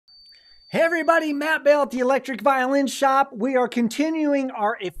Hey everybody, Matt Bell at the Electric Violin Shop. We are continuing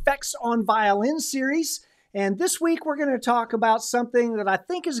our Effects on Violin series. And this week we're going to talk about something that I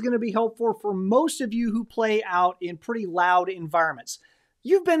think is going to be helpful for most of you who play out in pretty loud environments.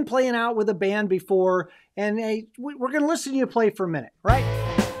 You've been playing out with a band before, and hey, we're going to listen to you play for a minute, right?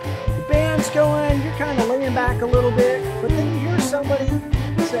 The band's going, you're kind of laying back a little bit, but then you hear somebody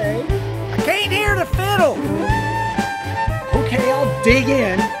say, "I can't hear the fiddle." Okay, I'll dig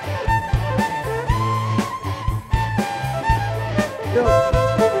in.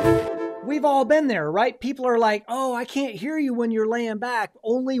 We've all been there, right? People are like, "Oh, I can't hear you when you're laying back,"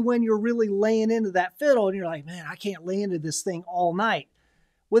 only when you're really laying into that fiddle. And you're like, "Man, I can't lay into this thing all night."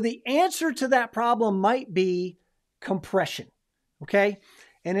 Well, the answer to that problem might be compression, okay?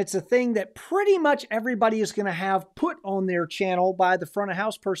 And it's a thing that pretty much everybody is going to have put on their channel by the front of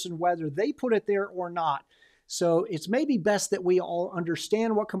house person, whether they put it there or not. So it's maybe best that we all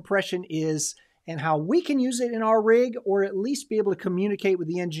understand what compression is and how we can use it in our rig, or at least be able to communicate with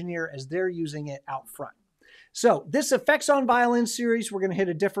the engineer as they're using it out front. So this Effects on Violin series, we're going to hit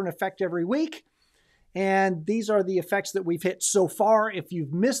a different effect every week. And these are the effects that we've hit so far. If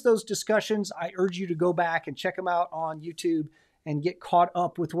you've missed those discussions, I urge you to go back and check them out on YouTube and get caught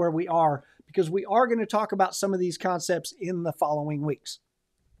up with where we are, because we are going to talk about some of these concepts in the following weeks.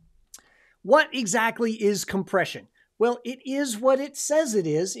 What exactly is compression? Well, it is what it says it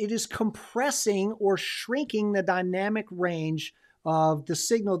is. It is compressing or shrinking the dynamic range of the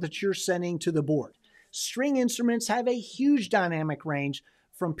signal that you're sending to the board. String instruments have a huge dynamic range.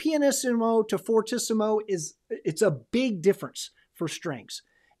 From pianissimo to fortissimo, it's a big difference for strings.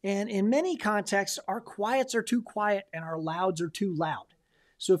 And in many contexts, our quiets are too quiet and our louds are too loud.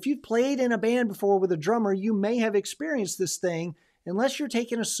 So if you've played in a band before with a drummer, you may have experienced this thing. Unless you're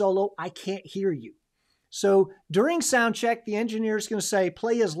taking a solo, I can't hear you. So during sound check, the engineer is going to say,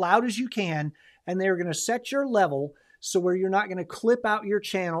 play as loud as you can, and they're going to set your level so where you're not going to clip out your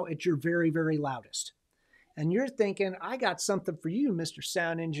channel at your very, very loudest. And you're thinking, I got something for you, Mr.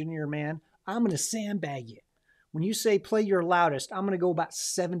 Sound Engineer, man. I'm going to sandbag you. When you say play your loudest, I'm going to go about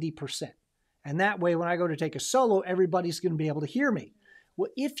 70%. And that way, when I go to take a solo, everybody's going to be able to hear me.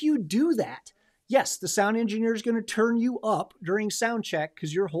 Well, if you do that, yes, the sound engineer is going to turn you up during sound check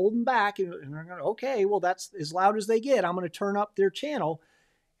because you're holding back. And they're going, okay, well, that's as loud as they get. I'm going to turn up their channel.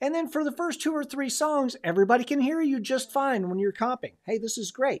 And then for the first 2 or 3 songs, everybody can hear you just fine when you're comping. Hey, this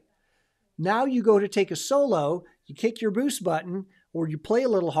is great. Now you go to take a solo, you kick your boost button, or you play a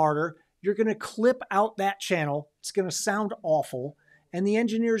little harder, you're going to clip out that channel. It's going to sound awful. And the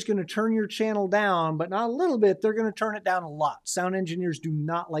engineer is going to turn your channel down, but not a little bit. They're going to turn it down a lot. Sound engineers do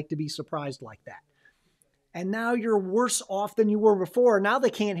not like to be surprised like that. And now you're worse off than you were before. Now they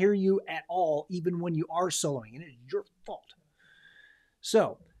can't hear you at all, even when you are soloing, and it's your fault.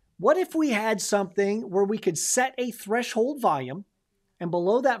 So what if we had something where we could set a threshold volume, and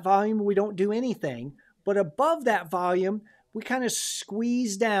below that volume, we don't do anything, but above that volume, we kind of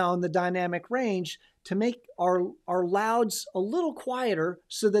squeeze down the dynamic range to make our louds a little quieter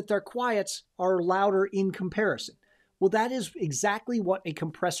so that their quiets are louder in comparison. Well, that is exactly what a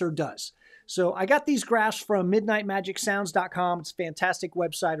compressor does. So I got these graphs from midnightmagicsounds.com. It's a fantastic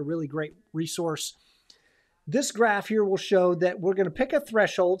website, a really great resource. This graph here will show that we're going to pick a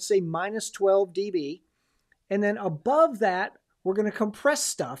threshold, say minus 12 dB, and then above that, we're going to compress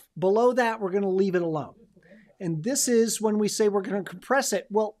stuff. Below that, we're going to leave it alone. And this is when we say we're going to compress it.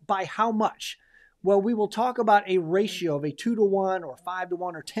 Well, by how much? Well, we will talk about a ratio of a 2-to-1 or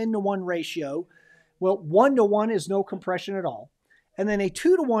 5-to-1 or 10-to-1 ratio. Well, 1-to-1 is no compression at all. And then a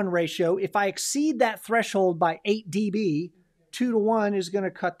 2-to-1 ratio, if I exceed that threshold by 8 dB, 2-to-1 is going to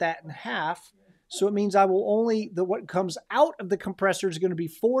cut that in half. So it means I will only, what comes out of the compressor is going to be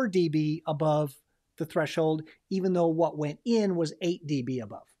 4 dB above the threshold, even though what went in was 8 dB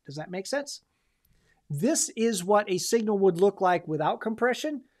above. Does that make sense? This is what a signal would look like without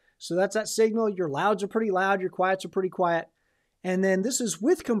compression. So that's that signal. Your louds are pretty loud. Your quiets are pretty quiet. And then this is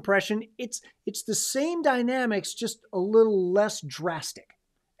with compression. It's the same dynamics, just a little less drastic.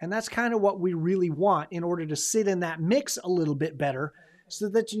 And that's kind of what we really want in order to sit in that mix a little bit better so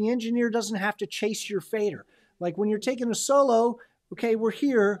that the engineer doesn't have to chase your fader. Like when you're taking a solo, okay, we're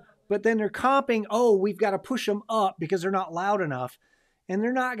here, but then they're comping, oh, we've got to push them up because they're not loud enough. And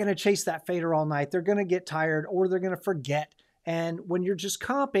they're not going to chase that fader all night. They're going to get tired or they're going to forget. And when you're just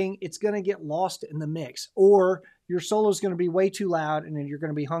comping, it's going to get lost in the mix. Or your solo is going to be way too loud and then you're going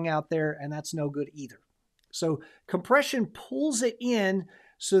to be hung out there, and that's no good either. So compression pulls it in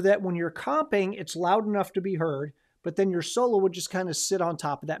so that when you're comping, it's loud enough to be heard, but then your solo would just kind of sit on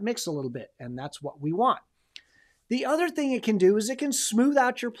top of that mix a little bit, and that's what we want. The other thing it can do is it can smooth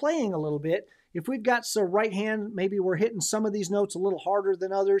out your playing a little bit. If we've got some right hand, maybe we're hitting some of these notes a little harder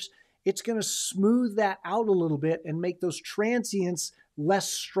than others, it's going to smooth that out a little bit and make those transients less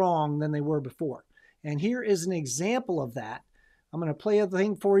strong than they were before. And here is an example of that. I'm going to play a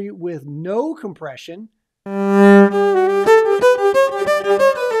thing for you with no compression.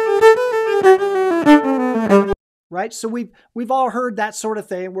 Right? So we've all heard that sort of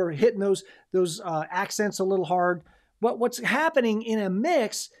thing. We're hitting those accents a little hard. But what's happening in a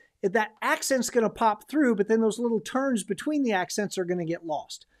mix is that accent's going to pop through, but then those little turns between the accents are going to get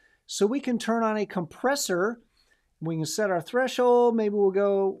lost. So we can turn on a compressor. We can set our threshold. Maybe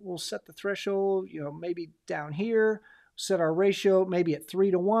we'll set the threshold, maybe down here. Set our ratio maybe at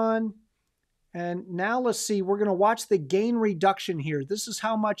 3:1. And now let's see, we're going to watch the gain reduction here. This is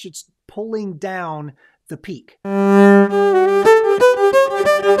how much it's pulling down the peak.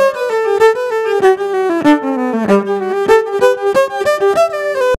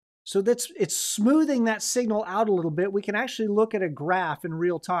 So it's smoothing that signal out a little bit. We can actually look at a graph in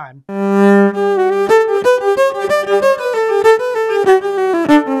real time.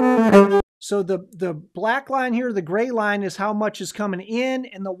 So the black line here, the gray line, is how much is coming in,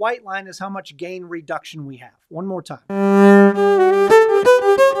 and the white line is how much gain reduction we have. One more time.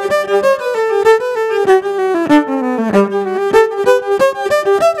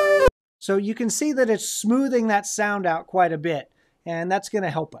 So you can see that it's smoothing that sound out quite a bit, and that's going to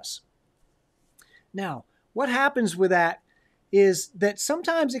help us. Now, what happens with that is that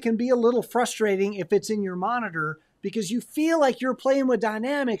sometimes it can be a little frustrating if it's in your monitor, because you feel like you're playing with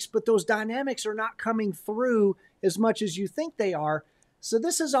dynamics, but those dynamics are not coming through as much as you think they are. So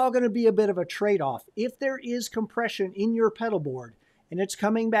this is all going to be a bit of a trade-off. If there is compression in your pedal board and it's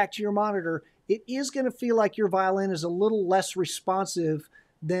coming back to your monitor, it is going to feel like your violin is a little less responsive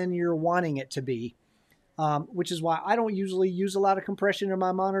than you're wanting it to be, which is why I don't usually use a lot of compression in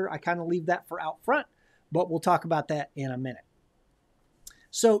my monitor. I kind of leave that for out front, but we'll talk about that in a minute.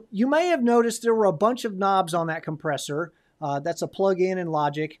 So you may have noticed there were a bunch of knobs on that compressor. That's a plug-in in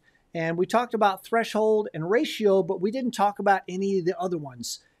Logic. And we talked about threshold and ratio, but we didn't talk about any of the other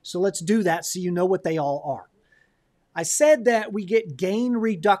ones. So let's do that so you know what they all are. I said that we get gain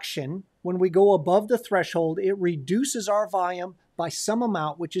reduction when we go above the threshold. It reduces our volume by some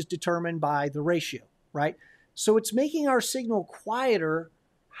amount, which is determined by the ratio, right? So it's making our signal quieter.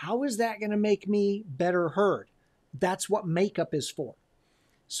 How is that going to make me better heard? That's what makeup is for.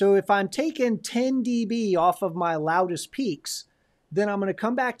 So if I'm taking 10 dB off of my loudest peaks, then I'm going to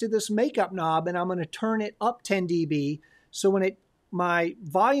come back to this makeup knob and I'm going to turn it up 10 dB. So when my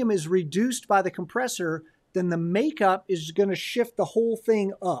volume is reduced by the compressor, then the makeup is going to shift the whole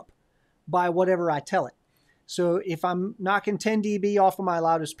thing up by whatever I tell it. So if I'm knocking 10 dB off of my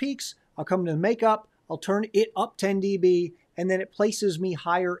loudest peaks, I'll come to the makeup, I'll turn it up 10 dB, and then it places me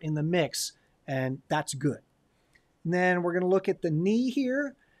higher in the mix, and that's good. And then we're going to look at the knee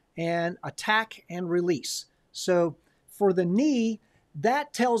here and attack and release. So for the knee,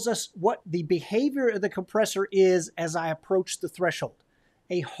 that tells us what the behavior of the compressor is as I approach the threshold.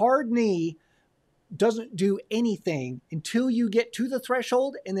 A hard knee doesn't do anything until you get to the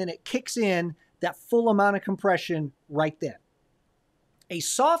threshold, and then it kicks in that full amount of compression right then. A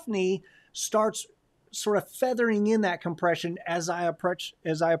soft knee starts sort of feathering in that compression as I approach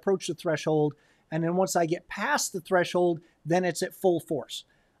the threshold, and then once I get past the threshold, then it's at full force.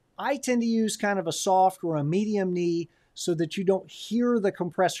 I tend to use kind of a soft or a medium knee so that you don't hear the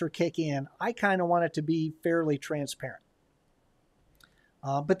compressor kick in. I kind of want it to be fairly transparent.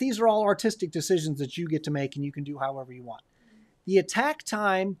 But these are all artistic decisions that you get to make, and you can do however you want. The attack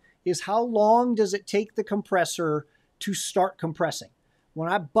time is how long does it take the compressor to start compressing.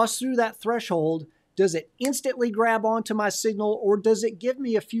 When I bust through that threshold, does it instantly grab onto my signal, or does it give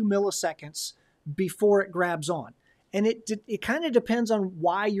me a few milliseconds before it grabs on? And it kind of depends on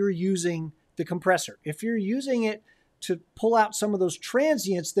why you're using the compressor. If you're using it to pull out some of those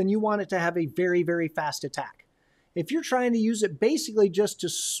transients, then you want it to have a very, very fast attack. If you're trying to use it basically just to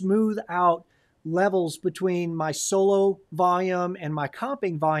smooth out levels between my solo volume and my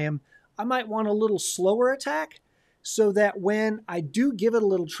comping volume, I might want a little slower attack so that when I do give it a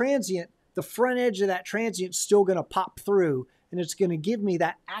little transient, the front edge of that transient is still going to pop through, and it's going to give me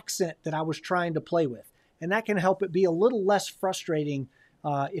that accent that I was trying to play with. And that can help it be a little less frustrating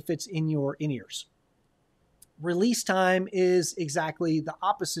if it's in your in-ears. Release time is exactly the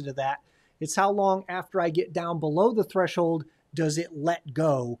opposite of that. It's how long after I get down below the threshold does it let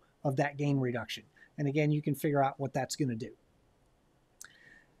go of that gain reduction. And again, you can figure out what that's going to do.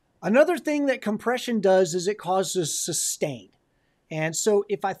 Another thing that compression does is it causes sustain. And so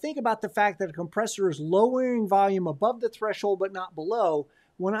if I think about the fact that a compressor is lowering volume above the threshold but not below,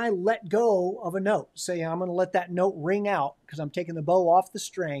 when I let go of a note, say I'm going to let that note ring out because I'm taking the bow off the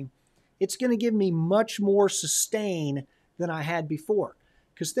string, it's going to give me much more sustain than I had before.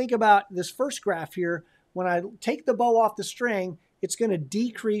 Because think about this first graph here. When I take the bow off the string, it's going to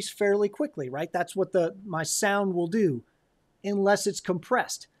decrease fairly quickly, right? That's what my sound will do unless it's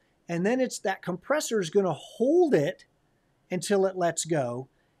compressed. And then it's that compressor is going to hold it until it lets go.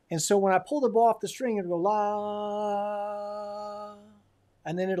 And so when I pull the bow off the string, it'll go la,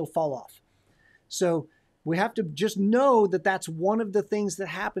 and then it'll fall off. So we have to just know that that's one of the things that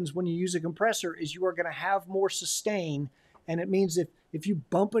happens when you use a compressor is you are going to have more sustain. And it means if you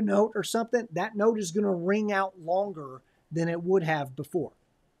bump a note or something, that note is going to ring out longer than it would have before.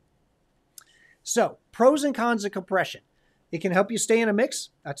 So pros and cons of compression. It can help you stay in a mix.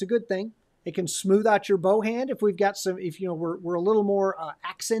 That's a good thing. It can smooth out your bow hand if we've got some, if you know we're a little more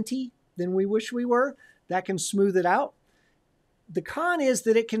accenty than we wish we were. That can smooth it out. The con is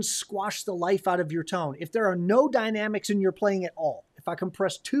that it can squash the life out of your tone. If there are no dynamics in your playing at all, if I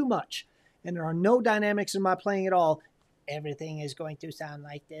compress too much and there are no dynamics in my playing at all, everything is going to sound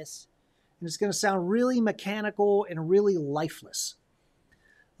like this. And it's going to sound really mechanical and really lifeless.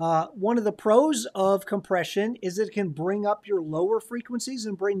 One of the pros of compression is it can bring up your lower frequencies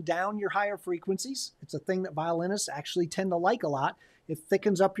and bring down your higher frequencies. It's a thing that violinists actually tend to like a lot. It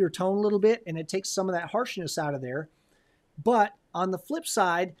thickens up your tone a little bit and it takes some of that harshness out of there. But on the flip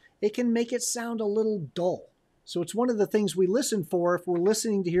side, it can make it sound a little dull. So it's one of the things we listen for if we're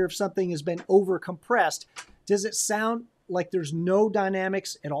listening to hear if something has been over compressed. Does it sound like there's no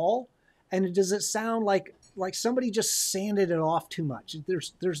dynamics at all? And does it sound like somebody just sanded it off too much?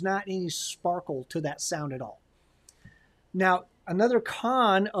 There's not any sparkle to that sound at all. Now, another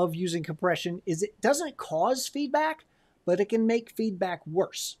con of using compression is it doesn't cause feedback, but it can make feedback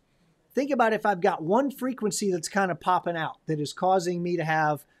worse. Think about if I've got one frequency that's kind of popping out that is causing me to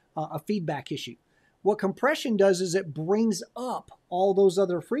have a feedback issue. What compression does is it brings up all those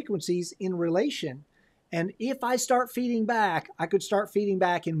other frequencies in relation. And if I start feeding back, I could start feeding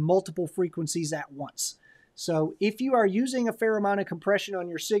back in multiple frequencies at once. So if you are using a fair amount of compression on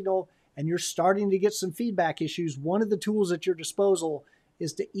your signal and you're starting to get some feedback issues, one of the tools at your disposal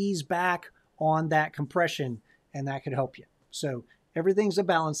is to ease back on that compression, and that could help you. So everything's a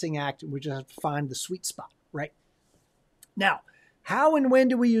balancing act. We just have to find the sweet spot, right? Now, how and when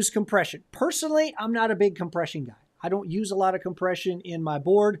do we use compression? Personally, I'm not a big compression guy. I don't use a lot of compression in my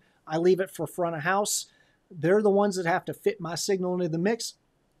board. I leave it for front of house. They're the ones that have to fit my signal into the mix.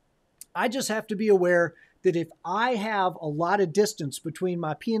 I just have to be aware that if I have a lot of distance between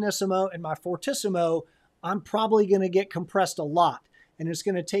my pianissimo and my fortissimo, I'm probably going to get compressed a lot. And it's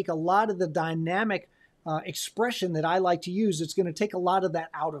going to take a lot of the dynamic expression that I like to use. It's going to take a lot of that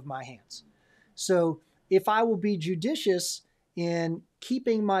out of my hands. So if I will be judicious in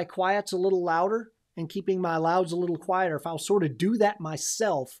keeping my quiets a little louder and keeping my louds a little quieter, if I'll sort of do that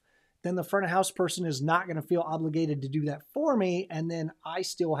myself, then the front of house person is not going to feel obligated to do that for me, and then I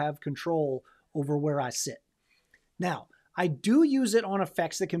still have control over where I sit. Now, I do use it on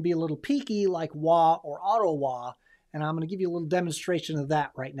effects that can be a little peaky, like wah or auto wah, and I'm going to give you a little demonstration of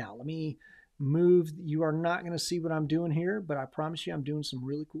that right now. Let me move. You are not going to see what I'm doing here, but I promise you I'm doing some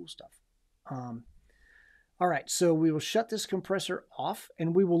really cool stuff. All right, so we will shut this compressor off,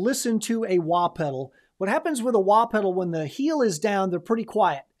 and we will listen to a wah pedal. What happens with a wah pedal, when the heel is down, they're pretty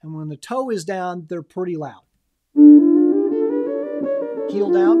quiet. And when the toe is down, they're pretty loud.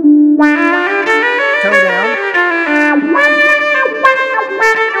 Heel down. Toe down.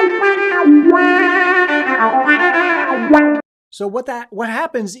 So what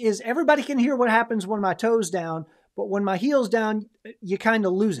happens is everybody can hear what happens when my toe's down, but when my heel's down, you kind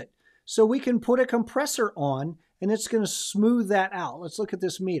of lose it. So we can put a compressor on, and it's going to smooth that out. Let's look at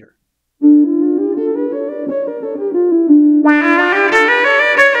this meter.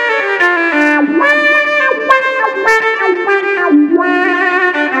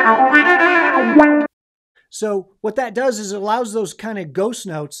 So what that does is it allows those kind of ghost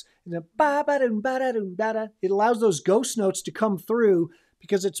notes, it allows those ghost notes to come through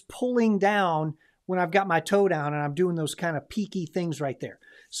because it's pulling down when I've got my toe down and I'm doing those kind of peaky things right there.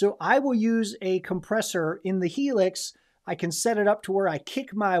 So I will use a compressor in the helix. I can set it up to where I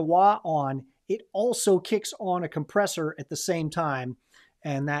kick my wah on. It also kicks on a compressor at the same time.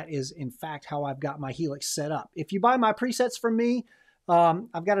 And that is, in fact, how I've got my helix set up. If you buy my presets from me,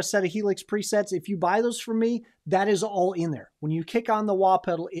 I've got a set of helix presets. If you buy those from me, that is all in there. When you kick on the wah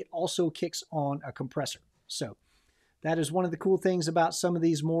pedal, it also kicks on a compressor. So that is one of the cool things about some of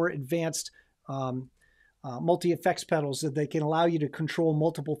these more advanced multi-effects pedals that they can allow you to control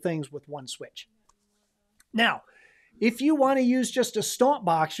multiple things with one switch. Now, if you want to use just a stomp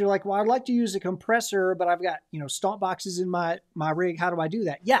box, you're like, well, I'd like to use a compressor, but I've got, stomp boxes in my rig. How do I do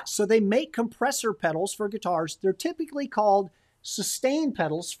that? Yeah, so they make compressor pedals for guitars. They're typically called sustain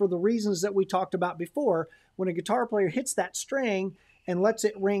pedals for the reasons that we talked about before. When a guitar player hits that string and lets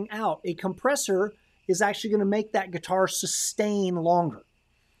it ring out, a compressor is actually going to make that guitar sustain longer.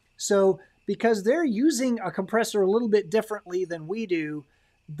 So because they're using a compressor a little bit differently than we do,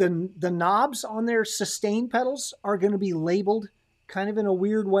 the knobs on their sustain pedals are going to be labeled kind of in a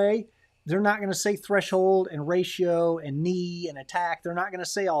weird way. They're not going to say threshold and ratio and knee and attack. They're not going to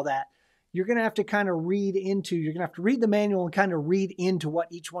say all that. You're going to have to kind of you're going to have to read the manual and kind of read into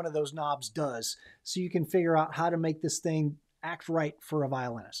what each one of those knobs does so you can figure out how to make this thing act right for a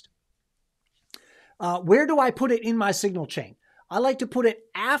violinist. Where do I put it in my signal chain? I like to put it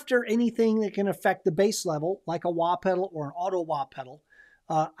after anything that can affect the bass level, like a wah pedal or an auto wah pedal.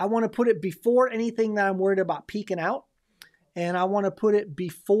 I want to put it before anything that I'm worried about peaking out. And I want to put it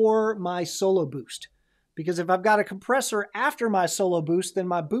before my solo boost. Because if I've got a compressor after my solo boost, then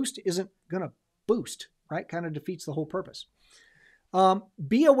my boost isn't going to boost, right? Kind of defeats the whole purpose.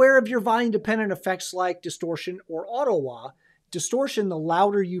 Be aware of your volume-dependent effects like distortion or auto wah. Distortion, the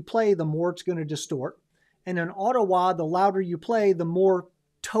louder you play, the more it's going to distort. And in auto wah, the louder you play, the more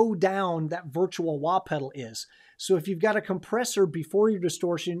toe down that virtual wah pedal is. So if you've got a compressor before your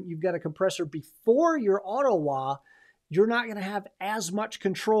distortion, you've got a compressor before your auto wah, you're not going to have as much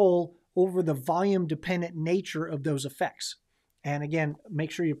control over the volume-dependent nature of those effects. And again, make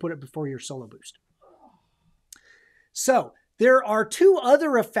sure you put it before your solo boost. So there are two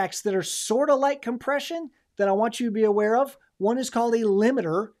other effects that are sort of like compression that I want you to be aware of. One is called a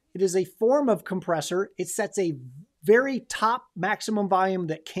limiter. It is a form of compressor. It sets a very top maximum volume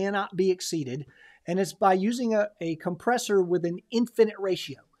that cannot be exceeded. And it's by using a compressor with an infinite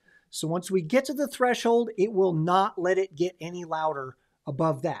ratio. So once we get to the threshold, it will not let it get any louder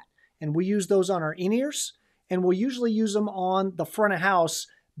above that. And we use those on our in-ears, and we'll usually use them on the front of house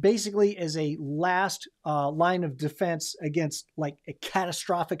basically as a last line of defense against like a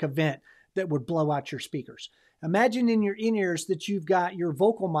catastrophic event that would blow out your speakers. Imagine in your in-ears that you've got your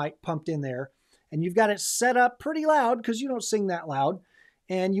vocal mic pumped in there, and you've got it set up pretty loud because you don't sing that loud,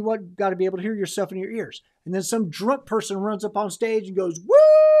 and you got to be able to hear yourself in your ears. And then some drunk person runs up on stage and goes,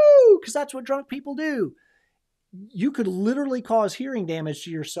 woo, because that's what drunk people do. You could literally cause hearing damage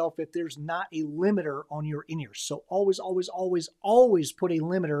to yourself if there's not a limiter on your in-ears. So always, always, always, always put a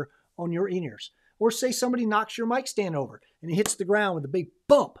limiter on your in-ears. Or say somebody knocks your mic stand over and it hits the ground with a big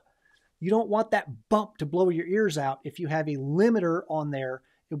bump. You don't want that bump to blow your ears out. If you have a limiter on there,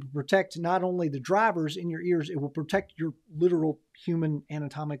 it will protect not only the drivers in your ears, it will protect your literal human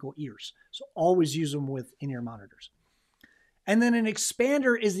anatomical ears. So always use them with in-ear monitors. And then an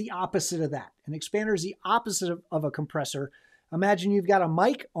expander is the opposite of that. An expander is the opposite of a compressor. Imagine you've got a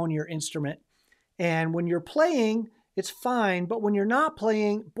mic on your instrument, and when you're playing, it's fine, but when you're not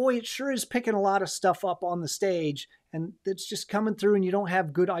playing, boy, it sure is picking a lot of stuff up on the stage, and it's just coming through and you don't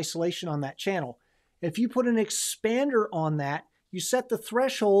have good isolation on that channel. If you put an expander on that, you set the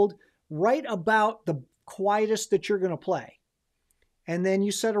threshold right about the quietest that you're going to play. And then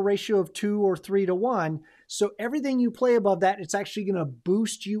you set a ratio of 2 or 3 to 1. So everything you play above that, it's actually going to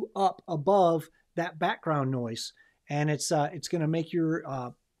boost you up above that background noise. And it's going to make you're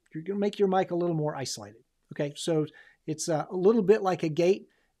going to make your mic a little more isolated. Okay, so it's a little bit like a gate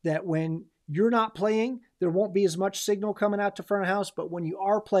that when you're not playing, there won't be as much signal coming out to front of house, but when you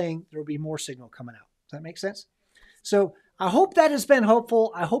are playing, there will be more signal coming out. Does that make sense? So I hope that has been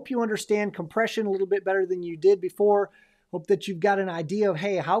helpful. I hope you understand compression a little bit better than you did before. Hope that you've got an idea of,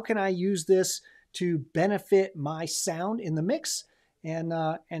 hey, how can I use this to benefit my sound in the mix? And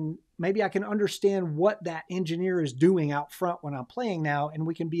maybe I can understand what that engineer is doing out front when I'm playing now, and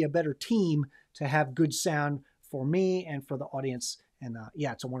we can be a better team to have good sound for me and for the audience. And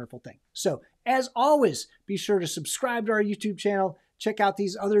yeah, it's a wonderful thing. So as always, be sure to subscribe to our YouTube channel, check out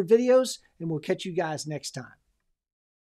these other videos, and we'll catch you guys next time.